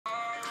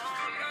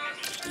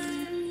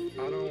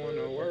I don't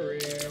wanna worry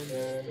no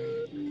more.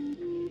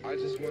 I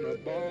just wanna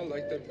ball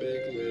like the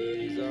big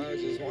leagues. I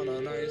just want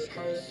a nice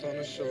house on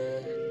the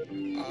shore.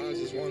 I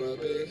just want a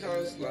big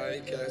house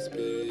like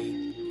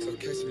Gatsby. So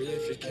catch me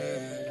if you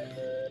can.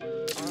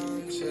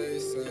 I'm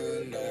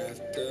chasing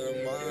after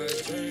my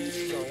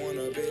dreams. I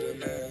wanna be the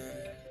man.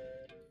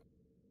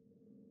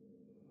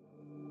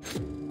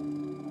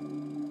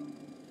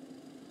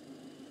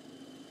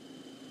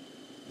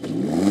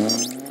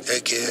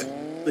 Hey, kid.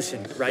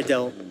 Listen,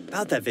 Rydell,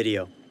 about that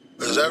video.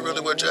 Is that really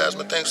what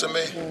Jasmine thinks of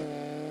me?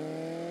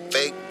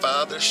 Fake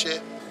father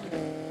shit?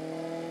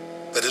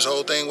 That this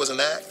whole thing was an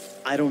act?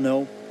 I don't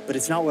know, but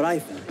it's not what I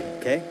think,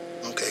 okay?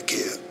 Okay,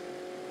 kid.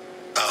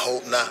 I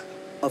hope not.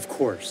 Of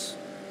course.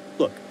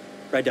 Look,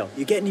 Rydell,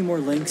 you get any more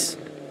links?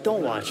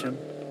 Don't watch them.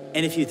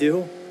 And if you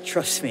do,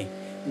 trust me,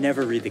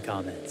 never read the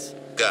comments.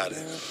 Got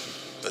it.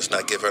 Let's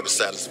not give her the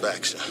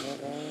satisfaction.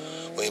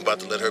 We ain't about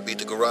to let her beat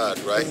the garage,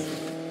 right?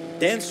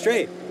 Damn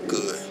straight.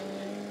 Good.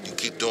 You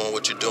keep doing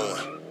what you're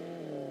doing.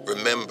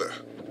 Remember,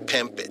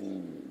 pimp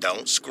it.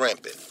 Don't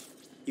scrimp it.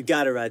 You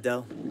got it,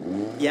 Rydell.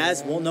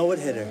 Yaz won't know what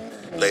hit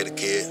her. Later,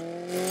 kid.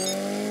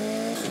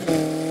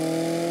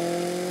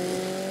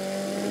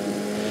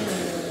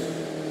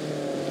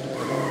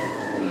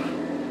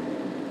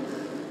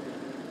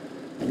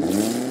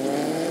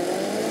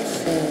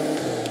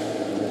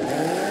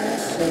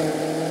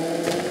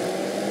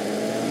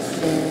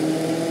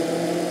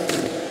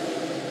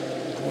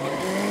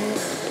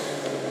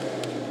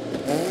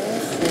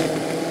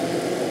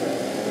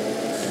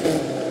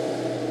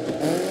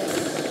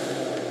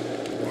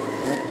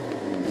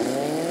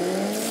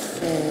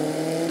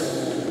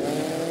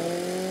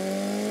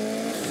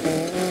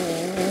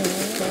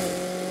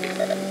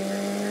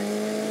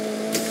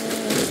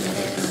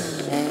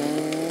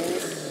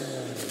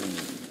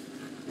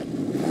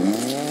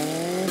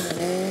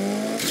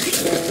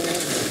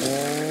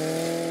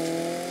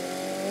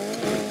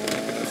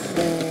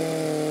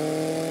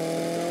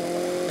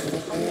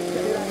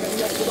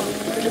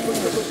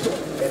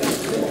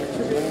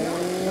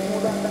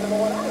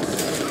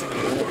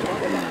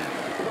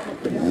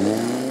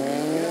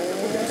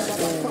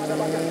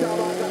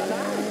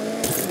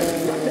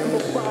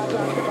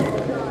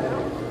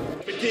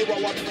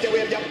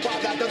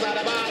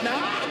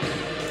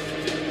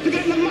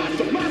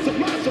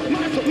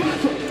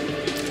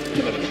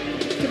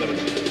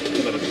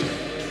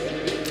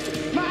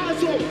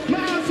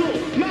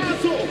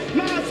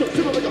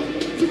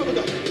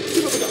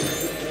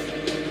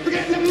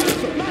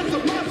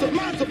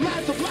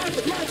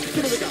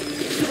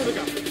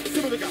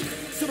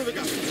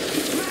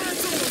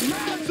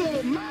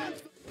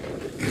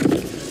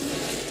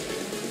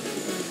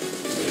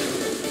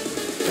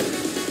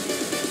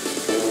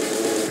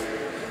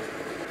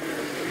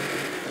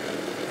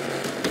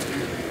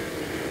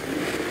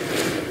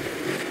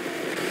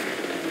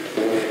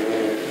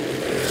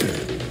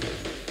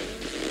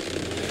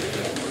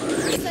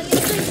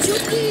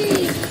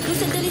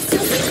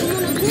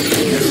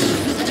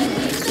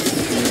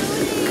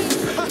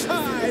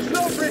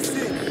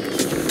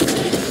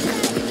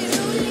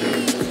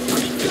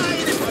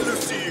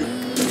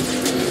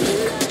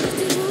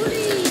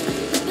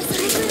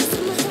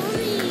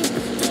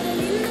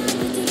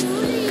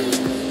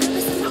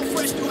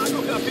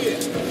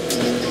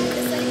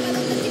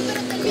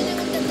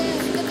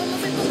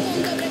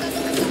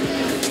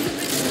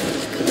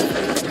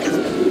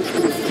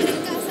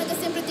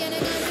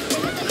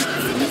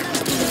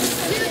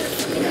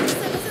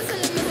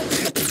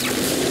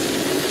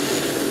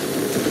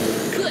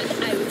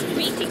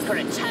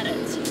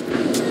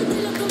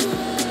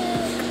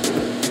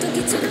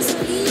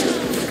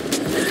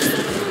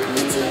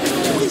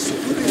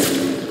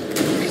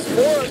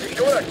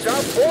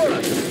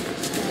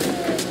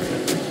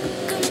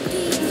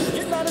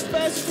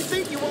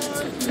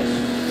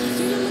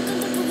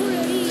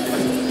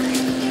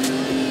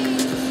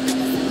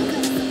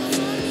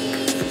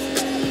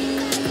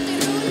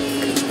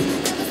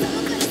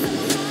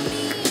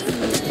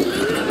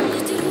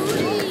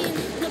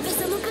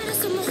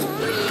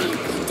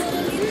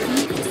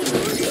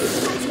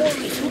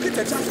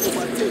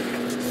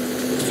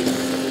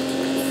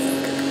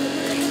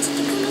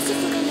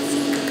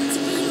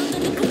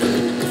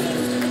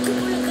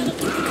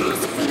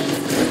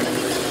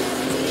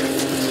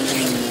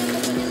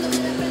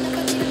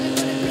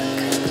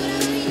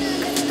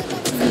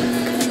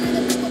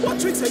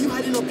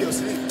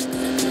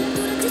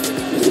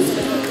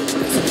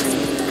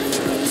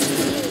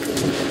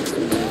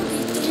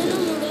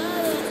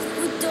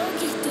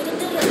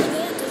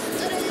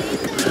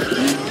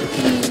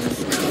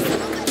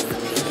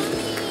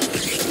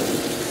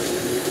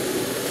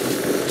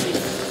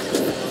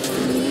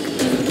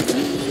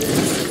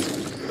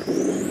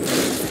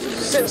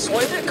 Since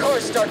when did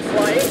cars start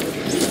flying?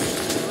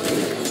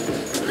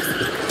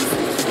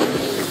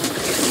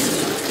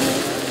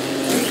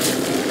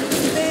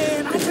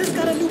 Man, I just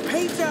got a new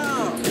paint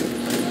job.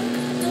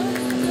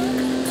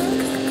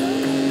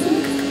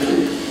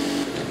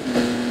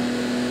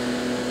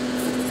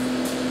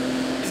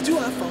 Did you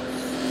have fun?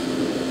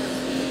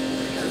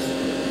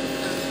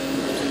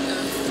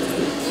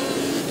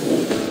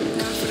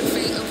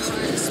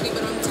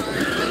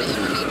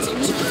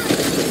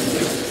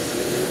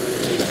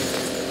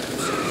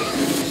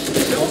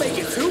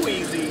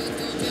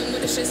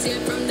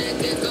 From that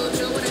get-go,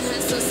 Joe with a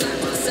head so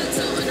slap on set,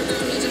 so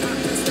underground legend, hot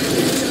press that.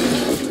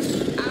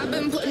 I've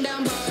been putting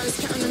down bars,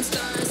 counting them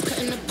stars,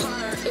 cutting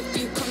apart. If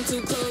you come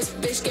too close,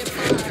 bitch, get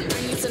fired.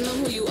 I need to know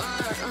who you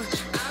are.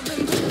 I've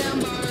been putting down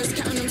bars,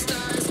 counting them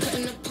stars,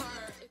 cutting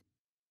apart.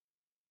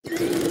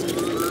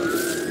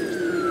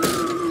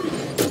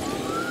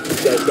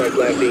 Suspect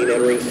last seen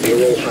entering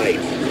Zero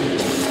Heights.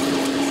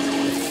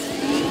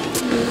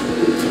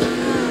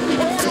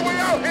 All the way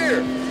out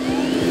here!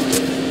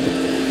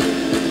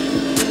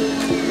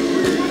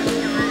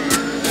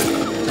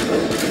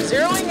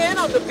 Zeroing in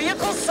on the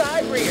vehicle's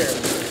side rear.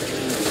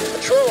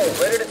 Patrol,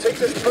 ready to take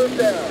this perp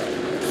down.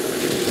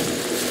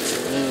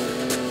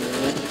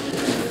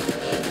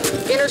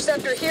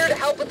 Interceptor here to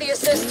help with the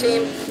assist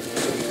team.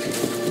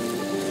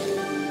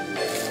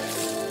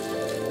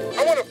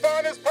 I want to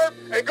find this perp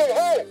and go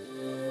home!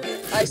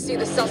 I see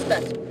the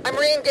suspect. I'm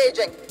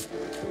re-engaging.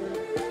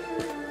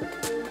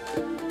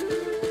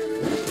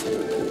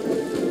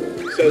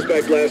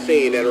 Suspect last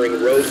seen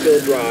entering Roseville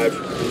Drive.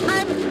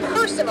 I'm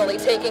personally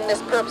taking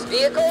this perp's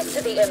vehicles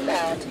to the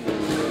impound.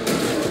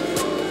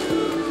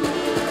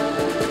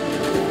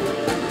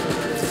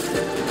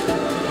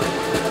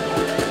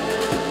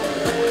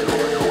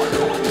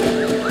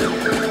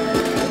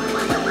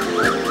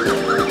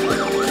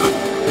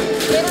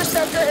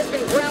 Interceptor has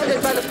been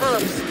grounded by the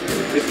perps.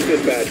 This is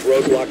dispatch.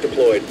 Roadblock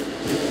deployed.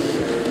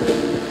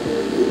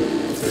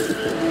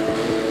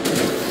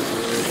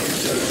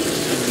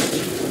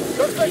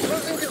 Suspect's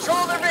losing control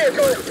of their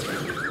vehicle!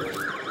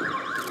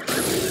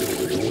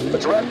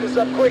 Let's wrap this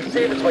up quick,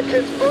 Steve. It's my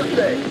kid's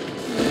birthday.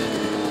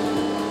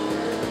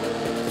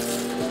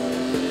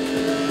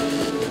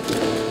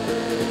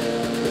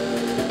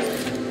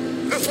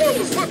 This one's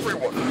a slippery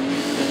one.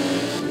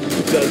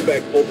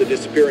 Suspect pulled the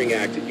disappearing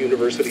act at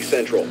University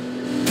Central.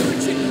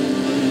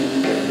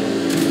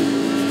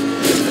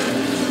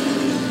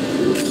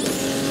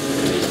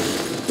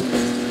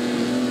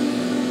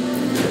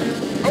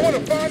 I want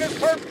to find this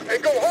perp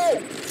and go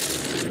home!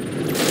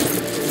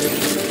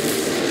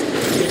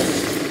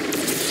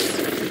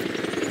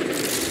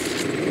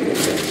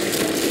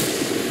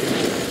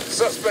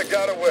 Suspect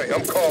got away.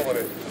 I'm calling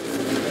it.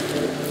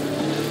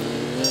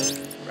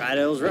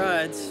 Rideos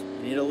rides.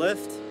 Need a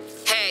lift?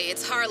 Hey,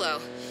 it's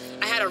Harlow.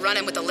 I had a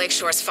run-in with the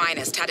Lakeshore's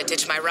finest. Had to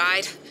ditch my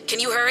ride. Can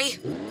you hurry?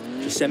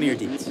 Just send me your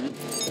deeds.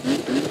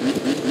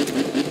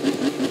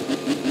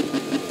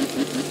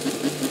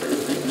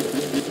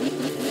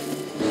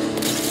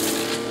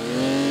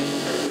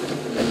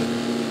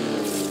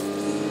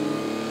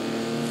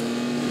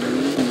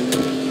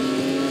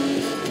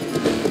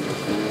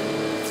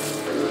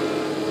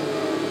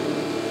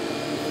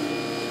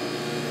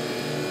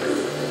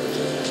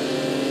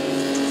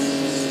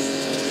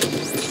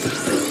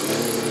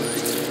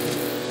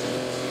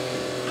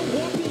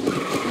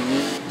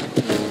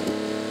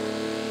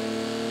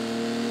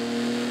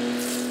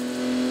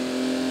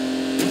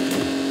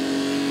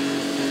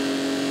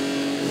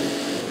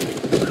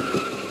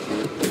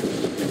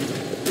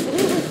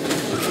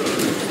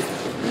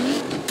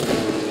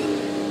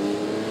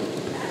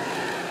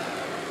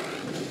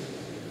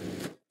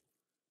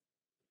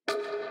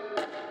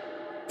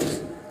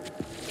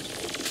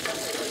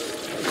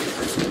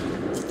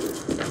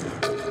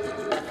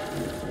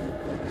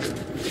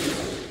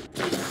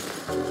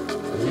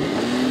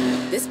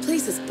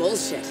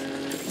 Bullshit.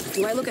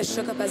 Do I look as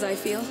shook up as I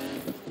feel?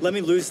 Let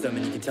me lose them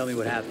and you can tell me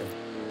what happened.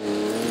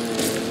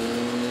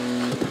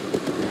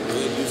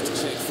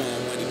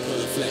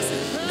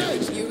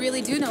 You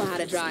really do know how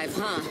to drive,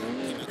 huh?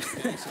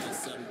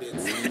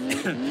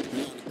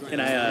 Can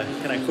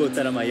I quote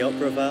that on my Yelp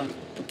profile?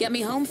 Get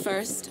me home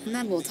first, and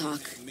then we'll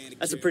talk.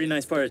 That's a pretty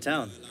nice part of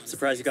town.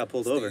 Surprised you got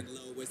pulled over.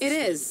 It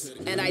is,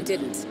 and I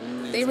didn't.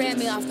 They ran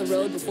me off the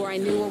road before I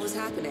knew what was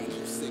happening.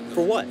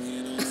 For what?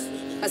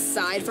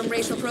 Aside from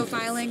racial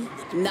profiling,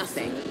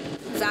 nothing.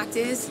 Fact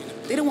is,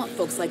 they don't want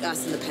folks like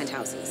us in the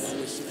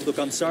penthouses. Look,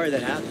 I'm sorry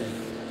that happened,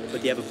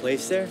 but do you have a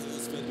place there?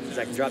 Because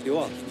I can drop you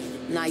off.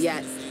 Not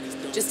yet.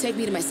 Just take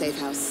me to my safe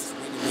house.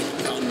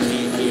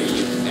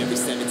 Every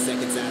 7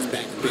 seconds, eyes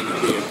back up in the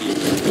rear view.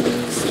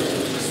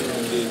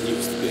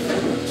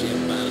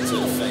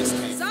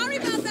 Sorry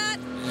about that!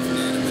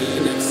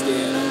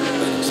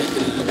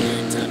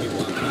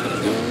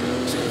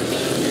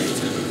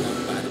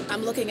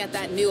 I'm looking at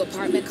that new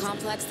apartment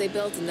complex they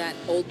built in that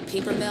old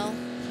paper mill.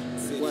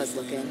 Was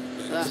looking.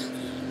 Ugh.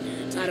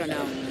 I don't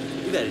know.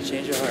 You gotta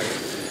change your heart.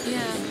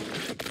 Yeah,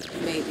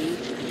 maybe.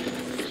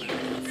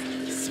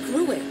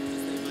 Screw it.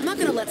 I'm not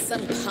gonna let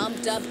some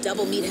pumped-up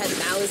double meathead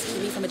malice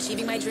keep me from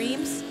achieving my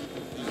dreams.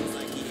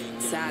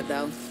 Sad,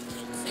 though.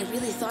 I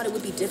really thought it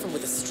would be different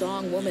with a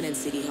strong woman in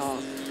City Hall.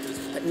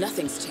 But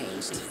nothing's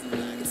changed.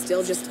 It's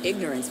still just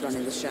ignorance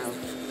running the show.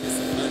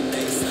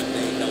 Monday,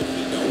 Sunday, no,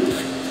 he don't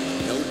win.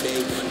 No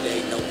day, one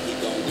day, no, he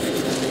gon' win.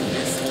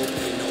 Let's hope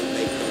he no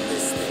make no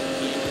mistake.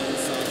 He ain't gon'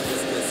 solve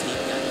this 'cause he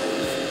got no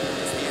leg.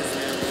 His hands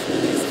down,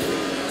 his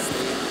feet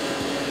stay on.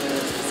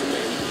 Just the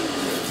way he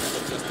is.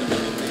 Just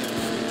another man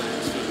running by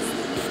cheese.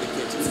 In the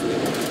kitchen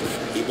sleep.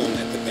 He won't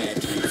let the bad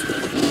dreams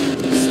win.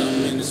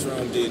 Something in this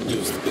room didn't you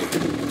used to be.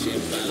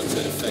 Gym bound to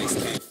the face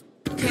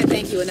came. Can't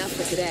thank you enough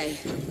for today.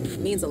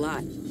 Means a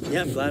lot.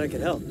 Yeah, I'm glad I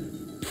could help.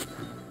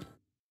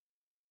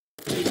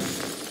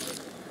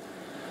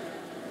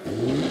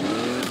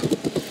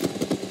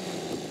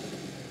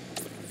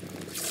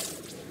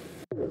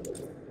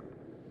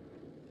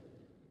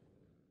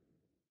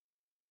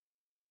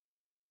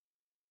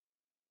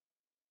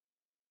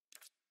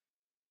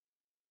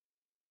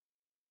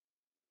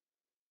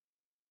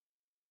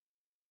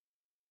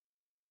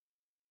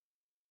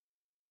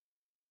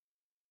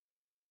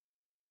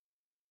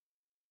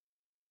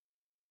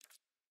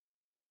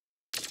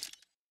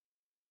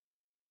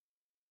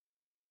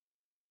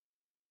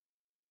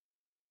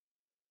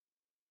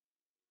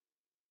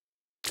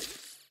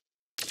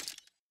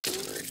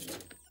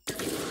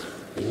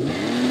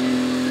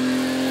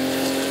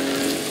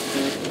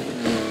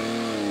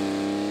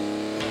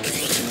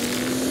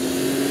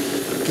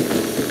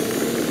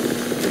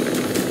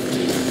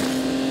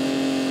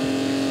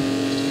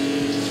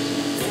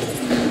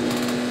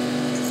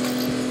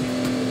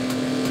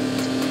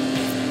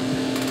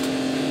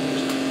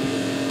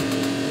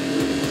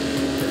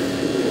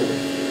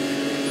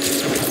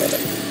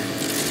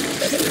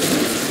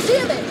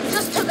 Damn it!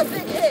 Just took a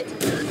big hit!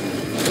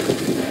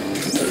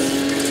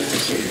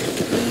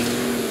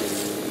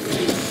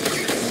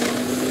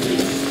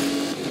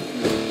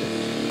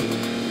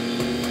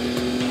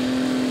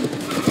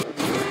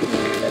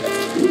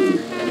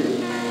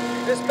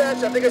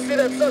 Dispatch, I think I see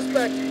that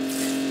suspect.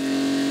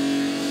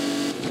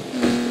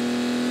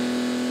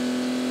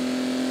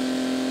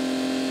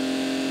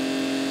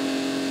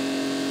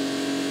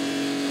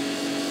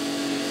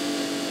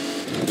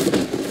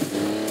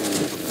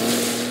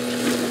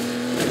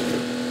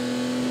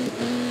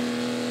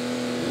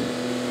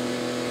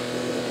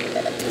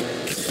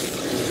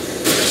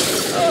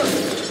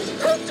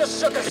 Perp just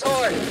shook us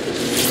hard.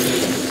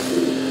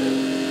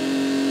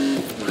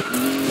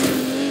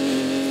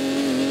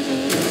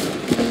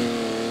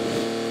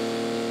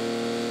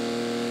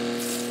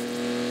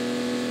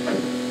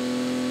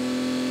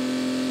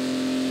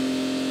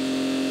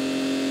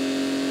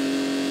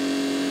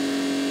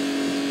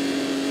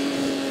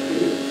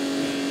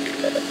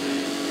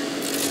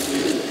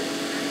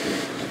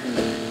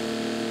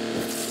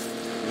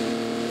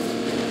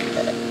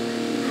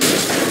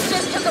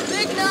 Just took a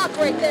big knock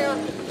right there!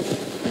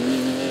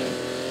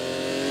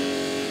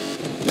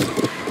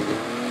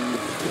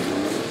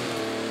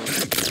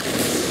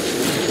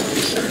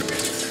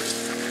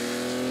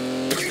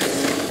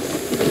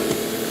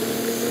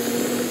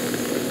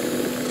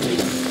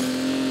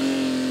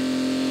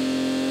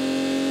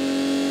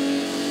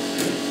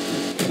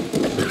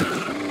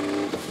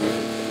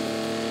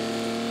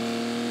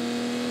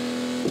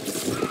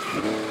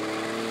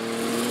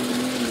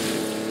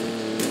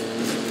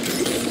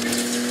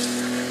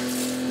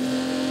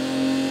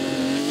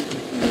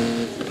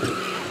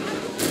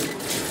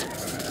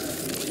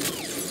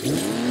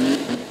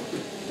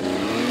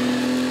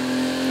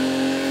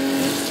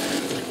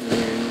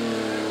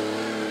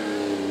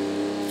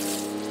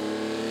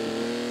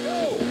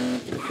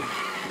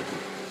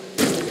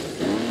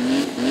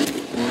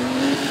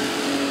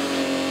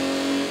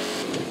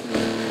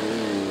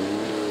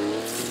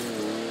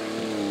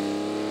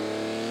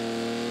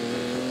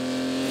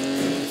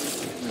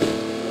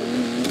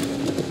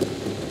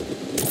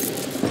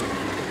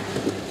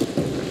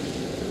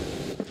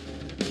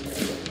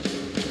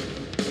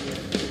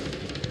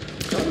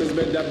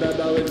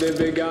 بدبابة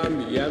والدب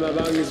جنبي ياما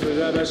بنجز في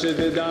الغابة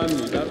شد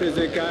دمي بفرز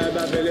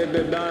الكآبة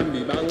بلب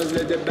بامبي بنجز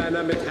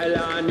لدبانة بتحل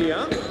عني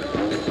ها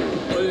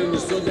قولي ان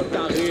الصوت ده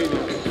بتاع غيري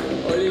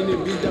قولي ان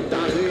البيت ده بتاع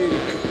غيري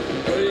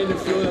قولي ان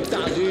الفلو ده بتاع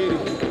غيري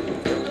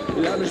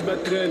لا مش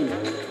بترن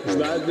مش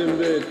بقدم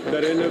بيت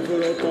برن في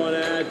اوروبا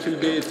وانا قاعد في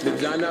البيت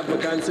بتزعنق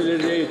بكنسل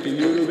الريت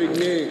اليورو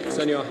بجنيه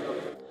ثانية واحدة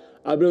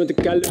قبل ما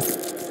تتكلم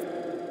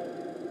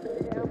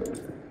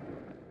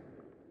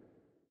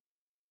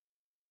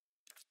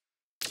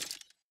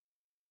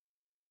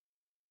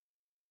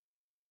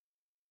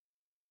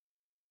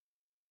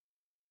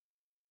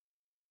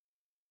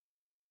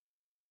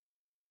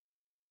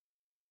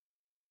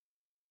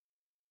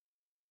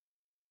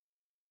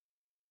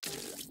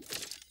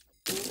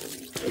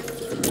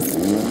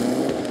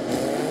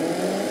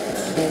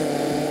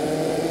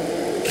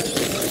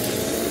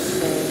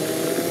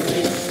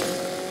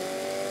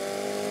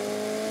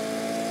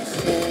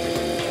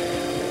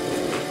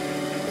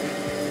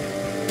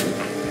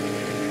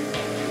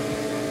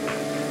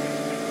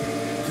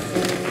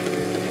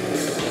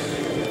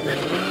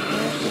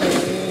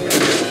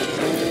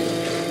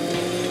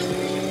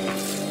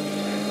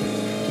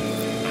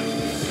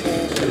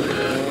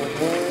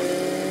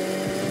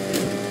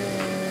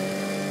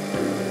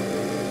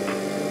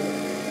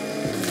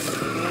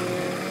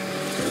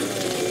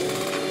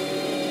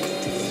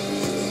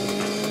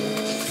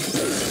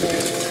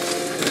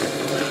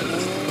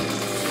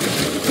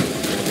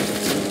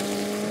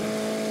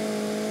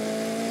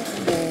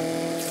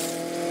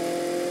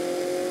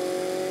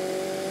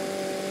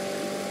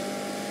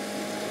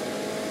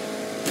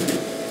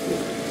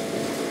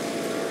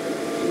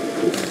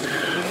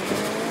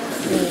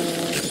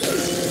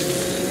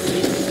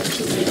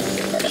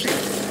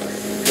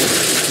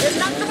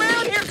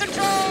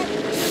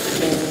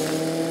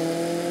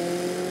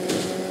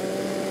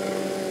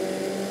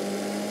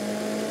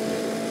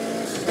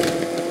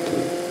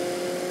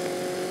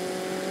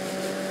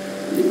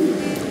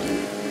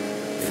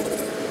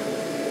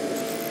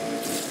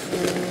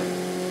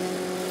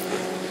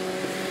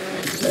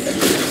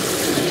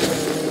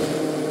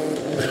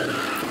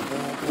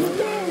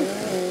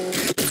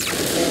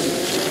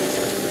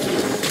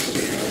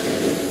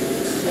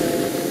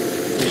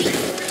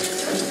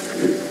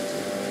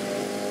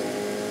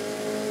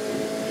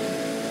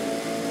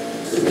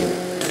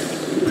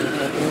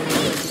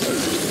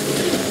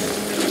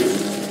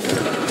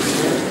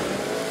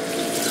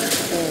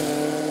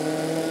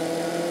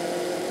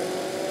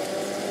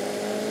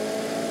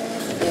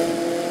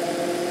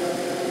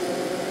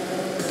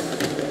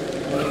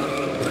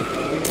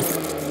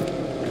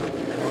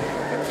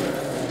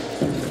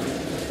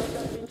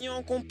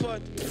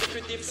Compote,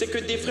 c'est que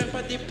des frères,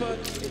 pas des potes.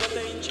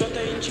 Toi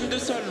t'as une team de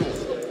salon.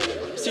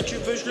 Si tu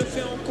veux, je le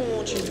fais en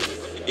continu.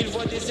 Il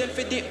voit des elfes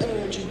et des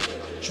ondines.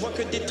 Je vois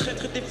que des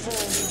traîtres et des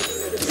venges.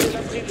 C'est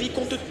la vraie vie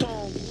qu'on te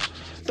tend.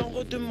 T'en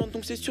redemandes,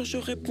 donc c'est sûr, je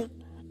réponds.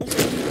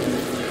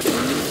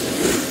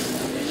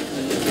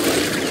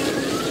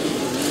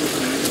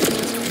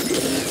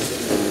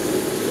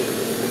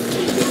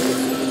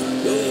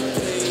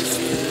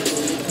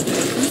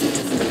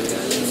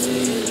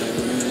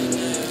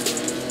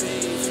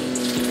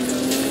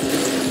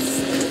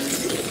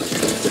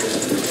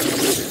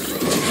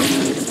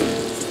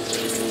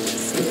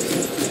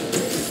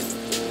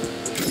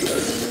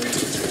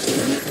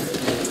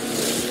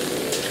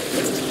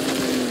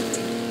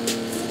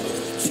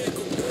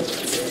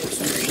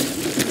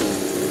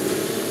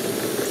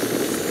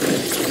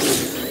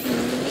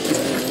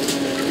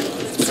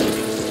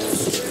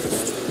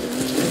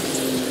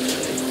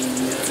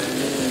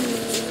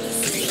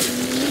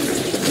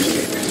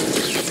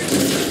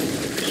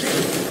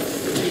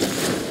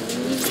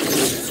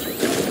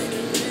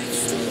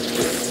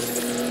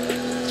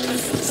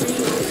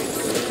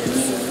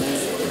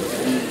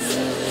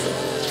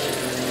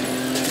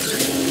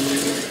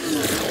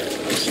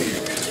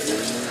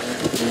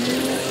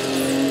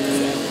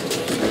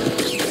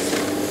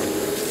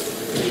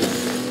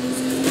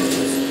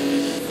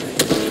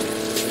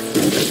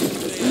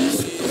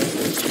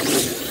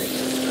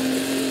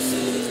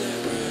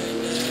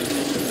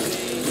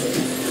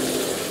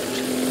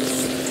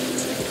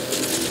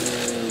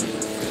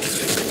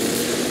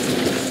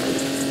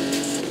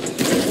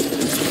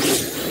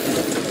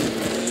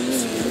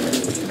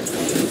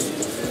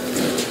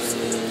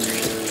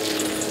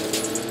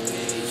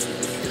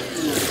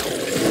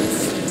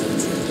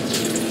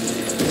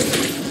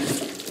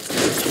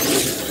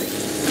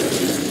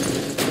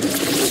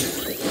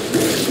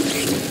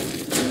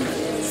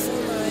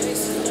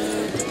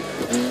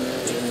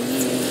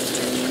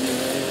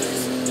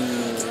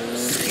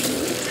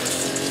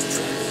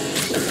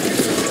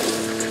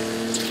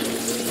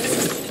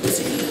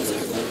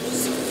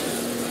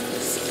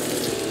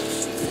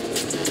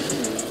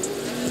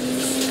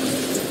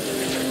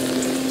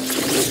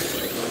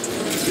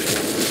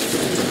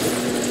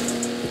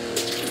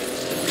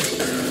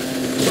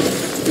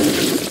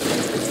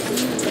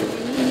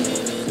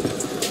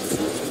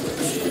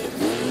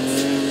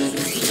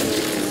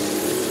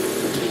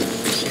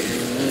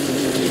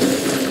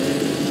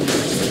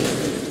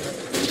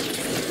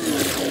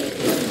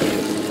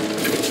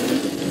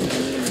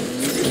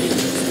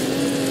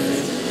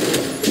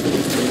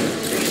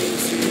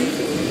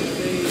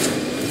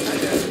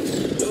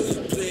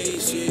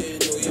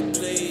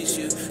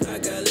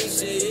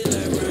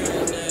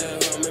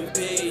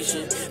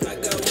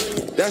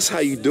 That's how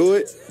you do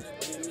it?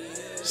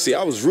 See,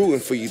 I was rooting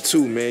for you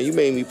too, man. You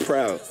made me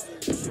proud.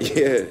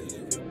 Yeah.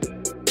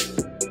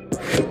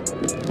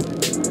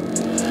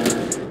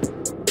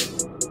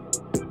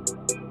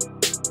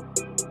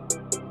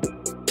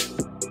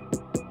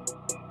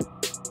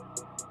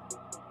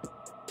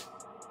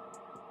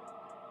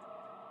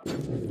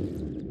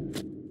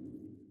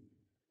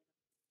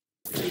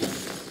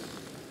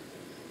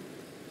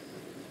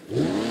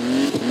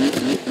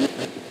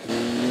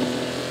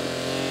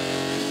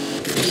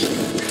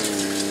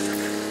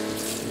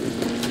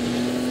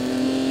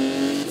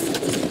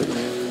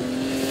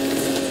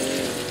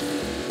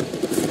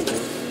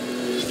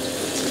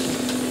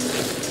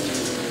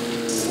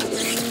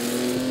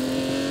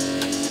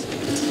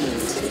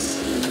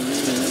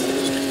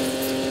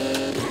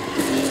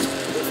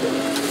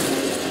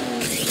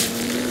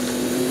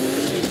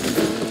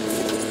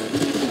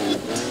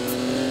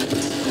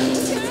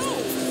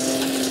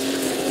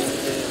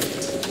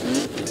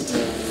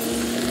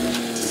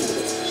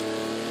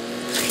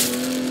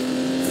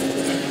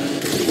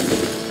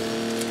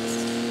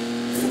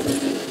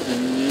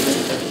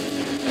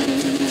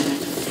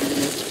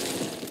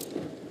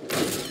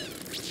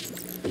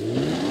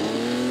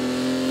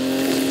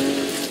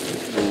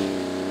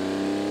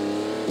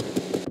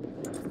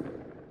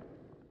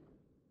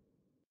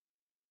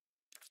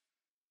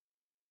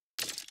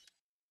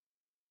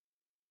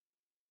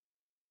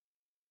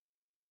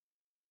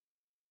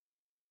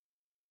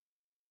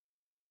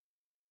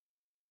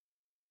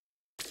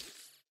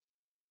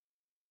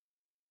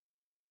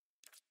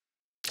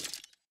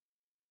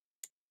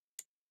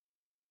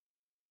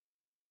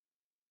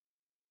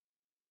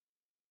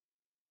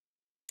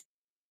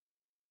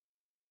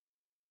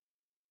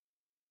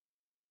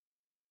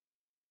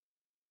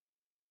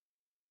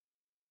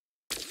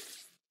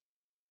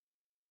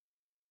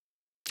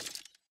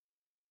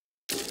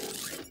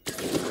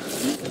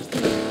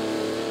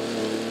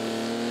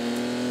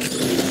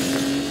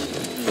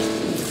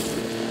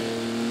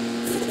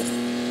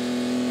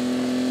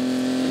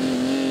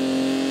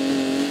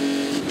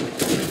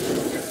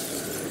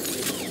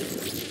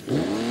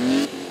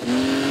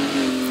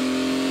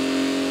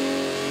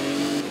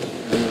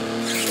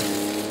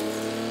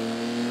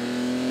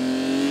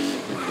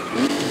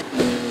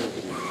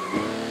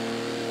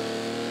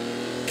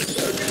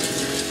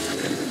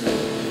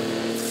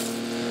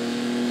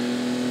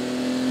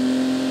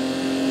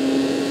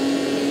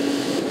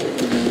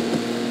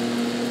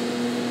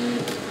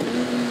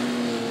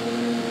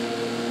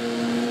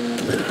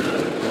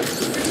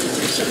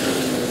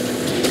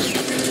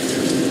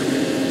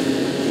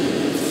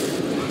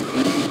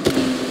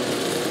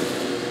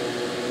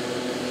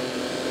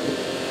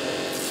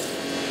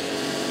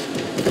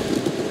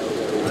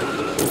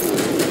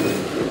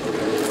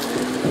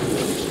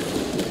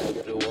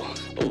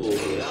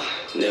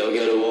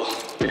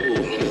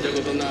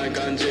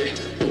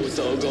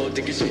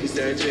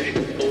 大事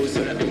そ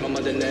れ今ま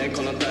でね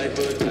この台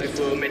風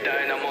み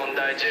たいな問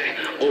題児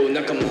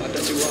仲間た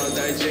ちは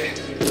大事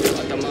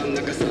頭ん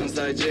中3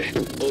歳児可愛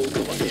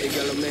いギ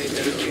ャラめい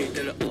てる聴い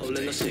てる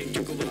俺の新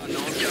曲は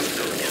ノーキャプ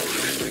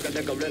それが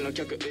だから俺の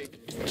曲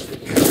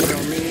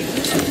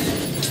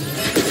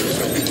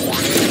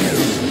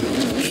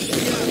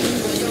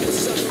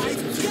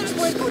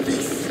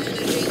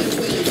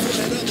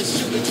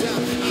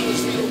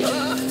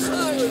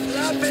I was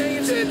not paying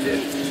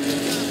attention.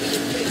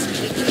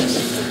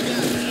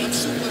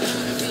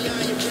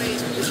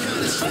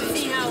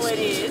 See how it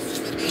is.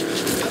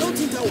 I don't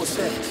think that was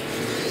said.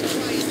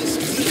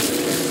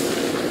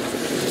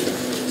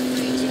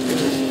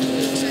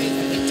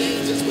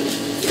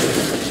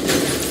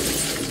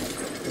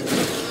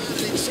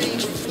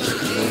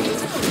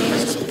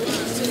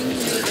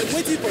 I'm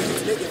waiting for you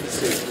to make a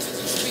decision.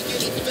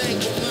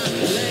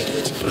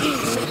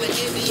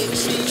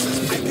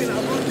 I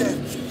cannot run that.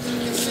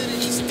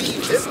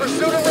 It's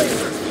pursuit of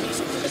racers.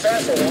 This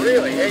asshole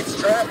really hates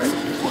traffic.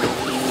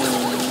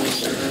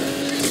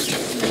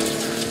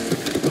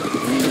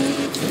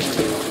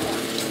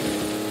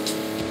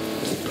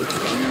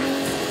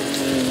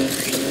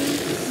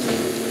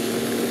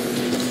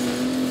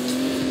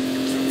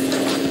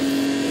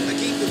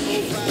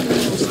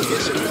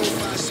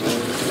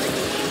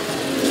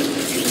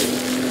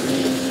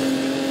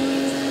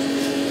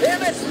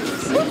 Damn it!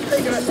 Who's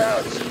taking us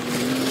out?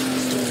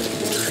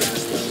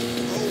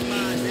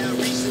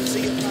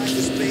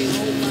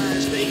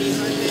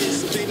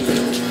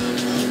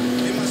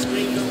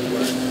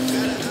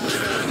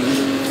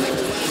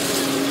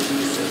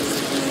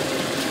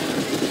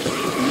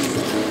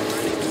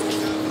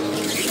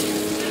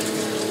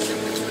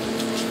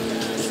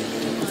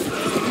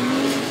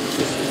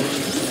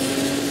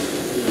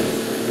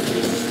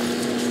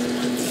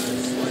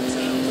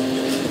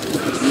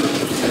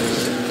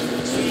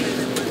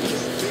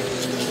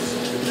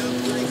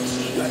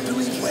 You are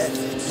doing well,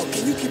 so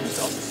can you keep it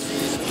up?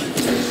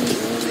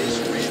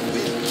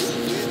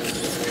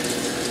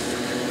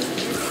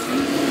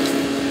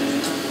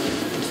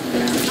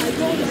 I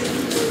don't like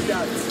you doing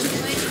that.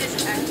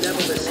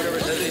 Devil is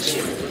service as a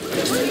ship.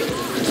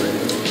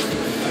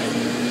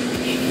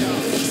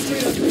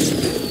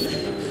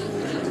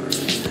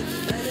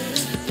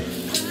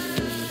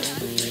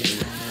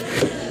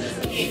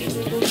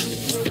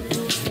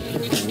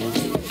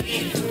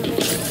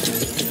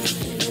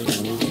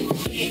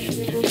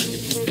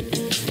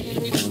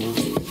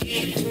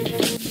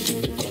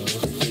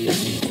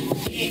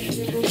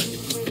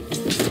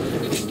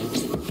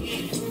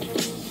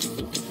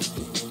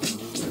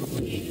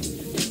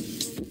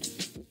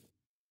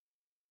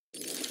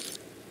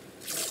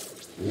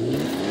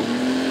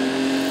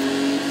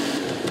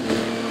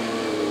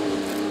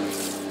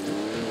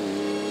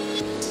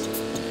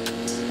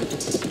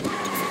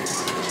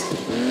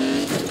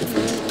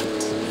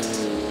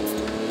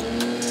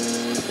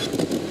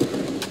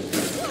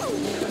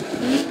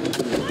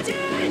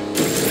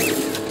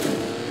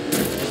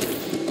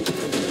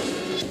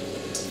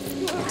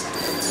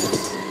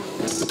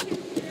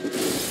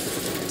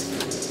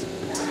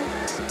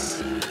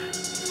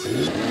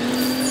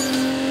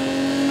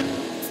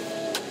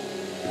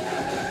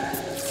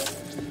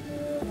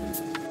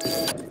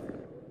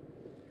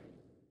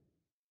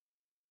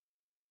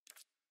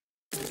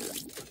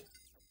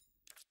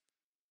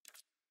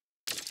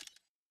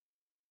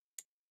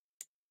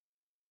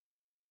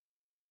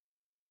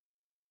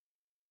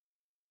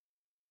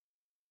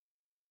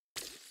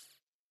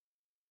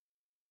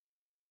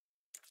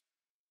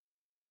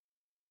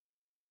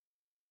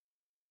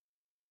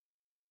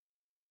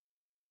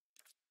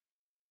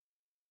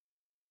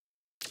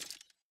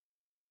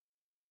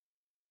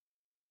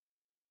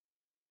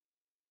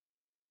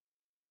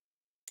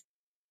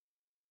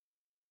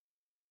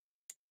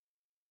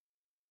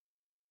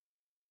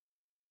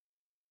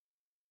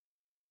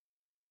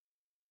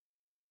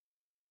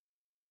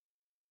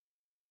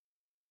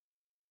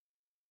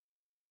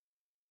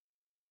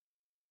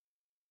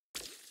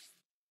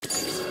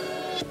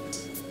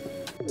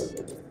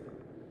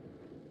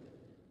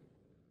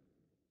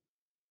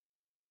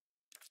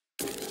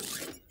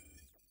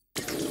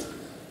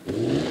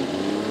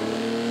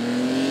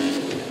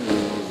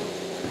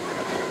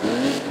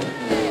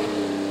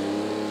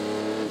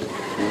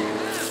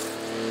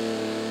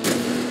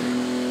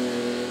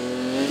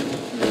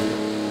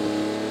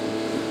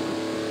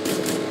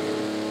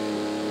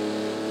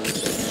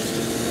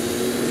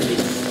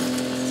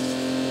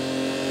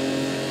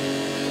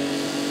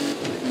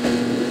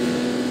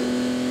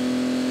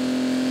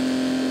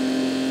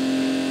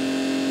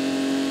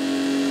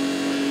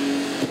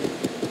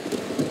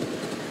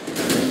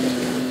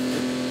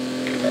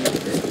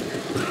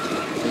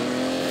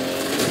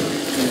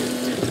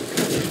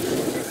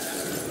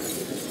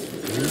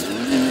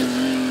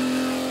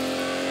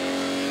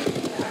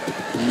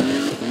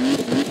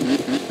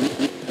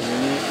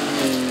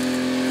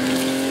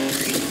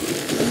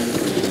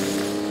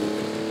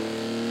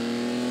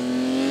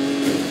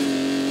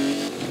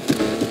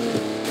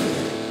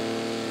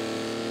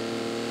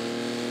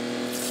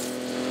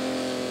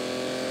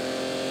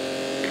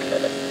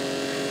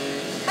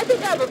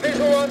 have a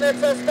visual on that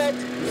suspect?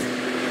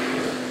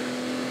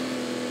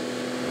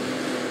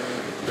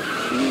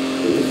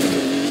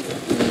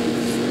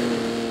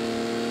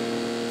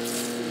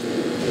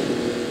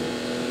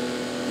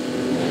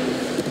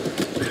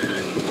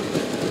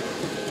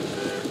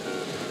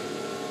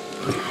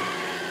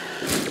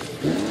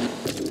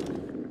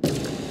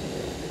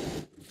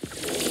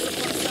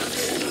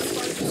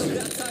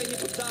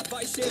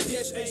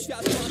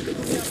 Świat mam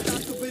tego miasta,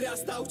 tu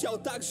wyrastał. Chciał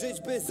tak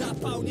żyć, by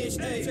zapał nieść.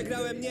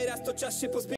 Przegrałem nieraz, to czas się pozbyć.